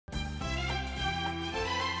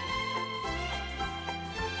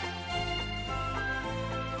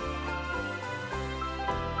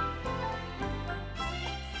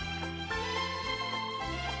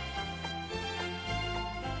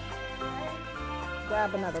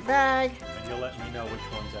grab another bag. And you'll let me know which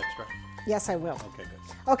one's extra? Yes, I will. Okay,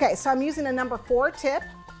 good. Okay, so I'm using a number 4 tip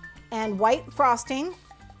and white frosting.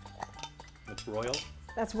 That's royal?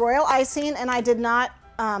 That's royal icing, and I did not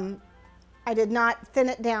thin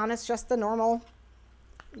it down. It's just the normal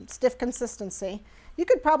stiff consistency. You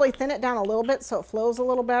could probably thin it down a little bit so it flows a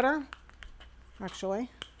little better. Actually,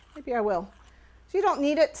 maybe I will. So you don't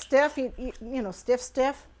need it stiff, you know,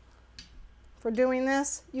 stiff for doing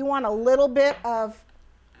this. You want a little bit of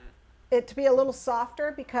it to be a little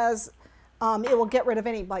softer because it will get rid of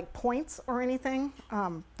any like points or anything.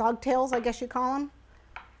 Dogtails, I guess you call them.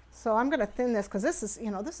 So I'm going to thin this because this is,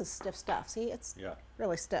 you know, this is stiff stuff. See, it's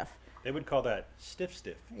really stiff. They would call that stiff.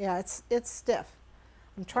 Yeah, it's stiff.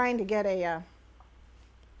 I'm trying to get a,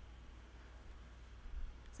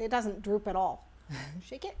 see, it doesn't droop at all.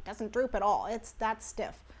 Shake it, doesn't droop at all. It's that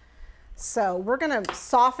stiff. So we're going to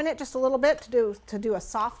soften it just a little bit to do a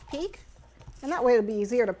soft peak, and that way it'll be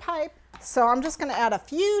easier to pipe. So I'm just going to add a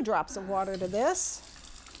few drops of water to this.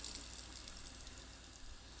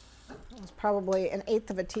 It's probably 1/8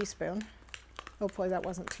 of a teaspoon. Hopefully that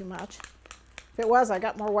wasn't too much. If it was, I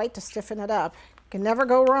got more white to stiffen it up. Can never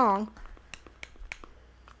go wrong.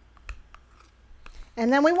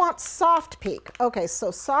 And then we want soft peak. Okay,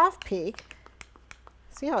 so soft peak.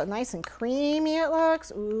 See how nice and creamy it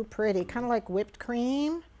looks? Ooh, pretty, kind of like whipped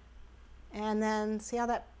cream. And then see how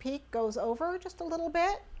that peak goes over just a little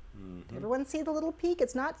bit? Mm-hmm. Everyone see the little peak?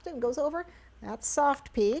 It's not, it goes over. That's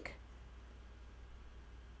soft peak.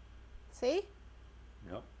 See?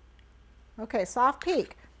 Yep. Okay, soft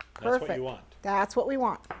peak. Perfect. That's what you want. That's what we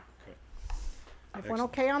want. Okay. Everyone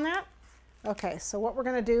okay on that? Okay, so what we're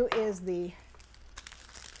going to do is the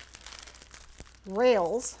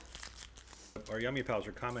rails. Our Yummy Pals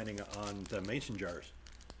are commenting on the mason jars.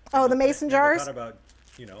 Oh, the mason jars? I thought about,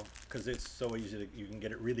 you know, because it's so easy to, you can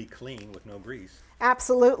get it really clean with no grease.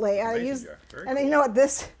 Absolutely. I use, and cool. You know what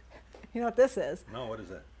this is? No, what is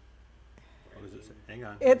that? What does it say? Hang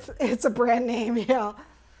on. It's a brand name, yeah.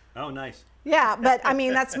 Oh, nice. Yeah, but I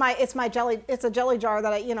mean it's my jelly. It's a jelly jar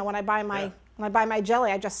that when I buy my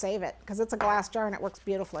jelly, I just save it because it's a glass jar and it works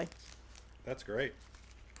beautifully. That's great.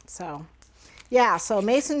 So, yeah. So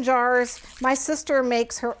mason jars. My sister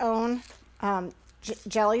makes her own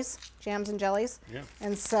jellies, jams and jellies. Yeah.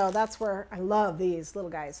 And so that's where I love these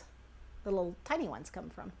little guys. The little tiny ones come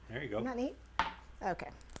from. There you go. Isn't that neat? Okay.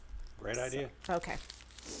 Great idea. Okay.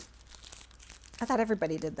 I thought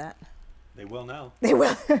everybody did that. They will now. They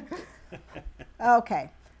will. Okay,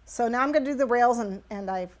 so now I'm going to do the rails, and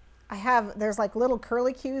there's like little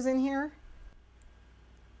curly cues in here.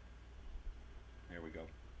 There we go.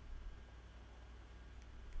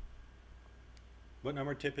 What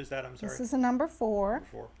number tip is that? I'm sorry. This is a number 4. Number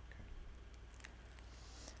 4.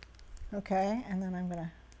 Okay, and then I'm going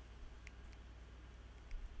to.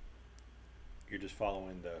 You're just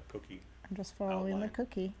following the cookie. I'm just following the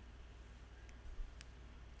cookie.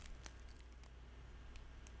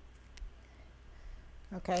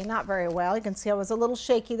 Okay, not very well. You can see I was a little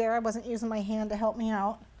shaky there. I wasn't using my hand to help me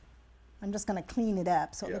out. I'm just going to clean it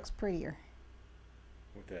up so it looks prettier.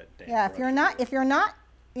 With that damp yeah, brush if you're not,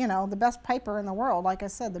 you know, the best piper in the world, like I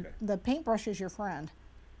said, the paintbrush is your friend.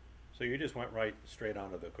 So you just went right straight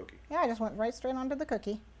onto the cookie. Yeah, I just went right straight onto the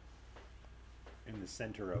cookie. In the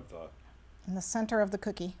center of the. In the center of the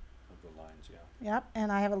cookie. Of the lines, yeah. Yep,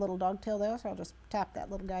 and I have a little dogtail there, so I'll just tap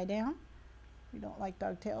that little guy down. We don't like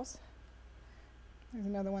dogtails. There's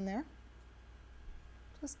another one there.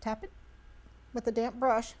 Just tap it with a damp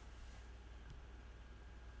brush.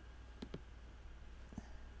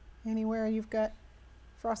 Anywhere you've got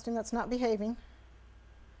frosting that's not behaving.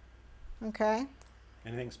 Okay.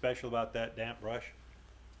 Anything special about that damp brush?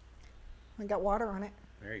 I got water on it.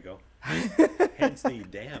 There you go. Hence the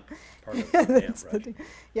damp part of the damp brush.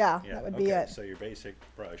 Yeah, that would be it. So your basic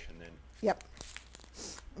brush and then. Yep.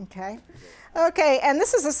 Okay. Okay, and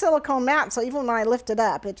this is a silicone mat, so even when I lift it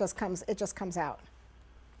up, it just comes out.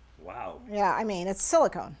 Wow. Yeah, I mean, it's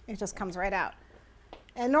silicone. It just comes right out.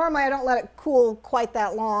 And normally I don't let it cool quite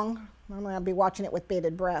that long. Normally I'll be watching it with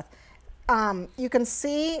bated breath. You can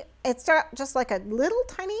see it's just like a little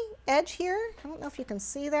tiny edge here. I don't know if you can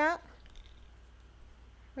see that.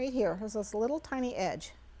 Right here, there's this little tiny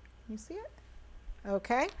edge. Can you see it?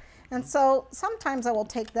 Okay. And so sometimes I will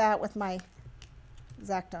take that with my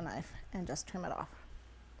X-Acto knife and just trim it off.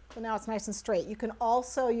 So now it's nice and straight. You can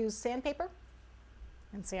also use sandpaper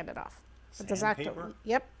and sand it off. Sandpaper?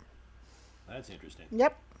 Yep. That's interesting.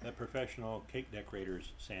 Yep. That professional cake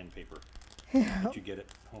decorator's sandpaper that you get at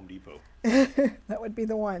Home Depot. That would be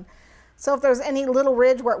the one. So if there's any little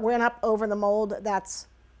ridge where it went up over the mold,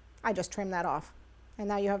 I just trim that off. And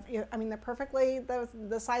now you have, I mean, they're perfectly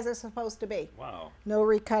the size they're supposed to be. Wow. No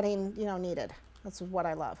recutting, needed. That's what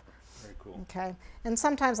I love. Very cool. Okay. And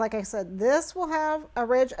sometimes, like I said, this will have a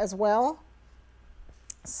ridge as well.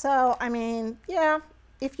 So, I mean, yeah,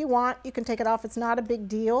 if you want, you can take it off. It's not a big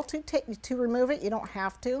deal to remove it. You don't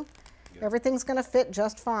have to. Yep. Everything's going to fit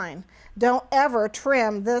just fine. Don't ever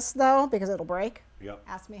trim this, though, because it'll break. Yep.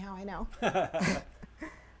 Ask me how I know.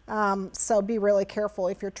 So be really careful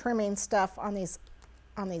if you're trimming stuff on these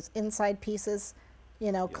inside pieces.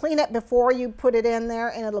 Yep. Clean it before you put it in there,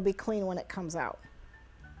 and it'll be clean when it comes out.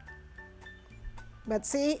 But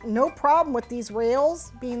see, no problem with these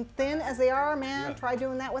rails being thin as they are, man. Yeah. Try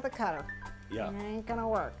doing that with a cutter. Yeah. It ain't gonna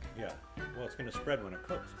work. Yeah. Well, it's gonna spread when it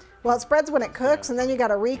cooks. Well, it spreads when it cooks, and then you got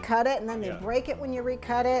to recut it, and then you break it when you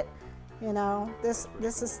recut it.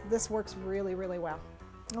 This works really, really well.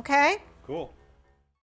 Okay. Cool.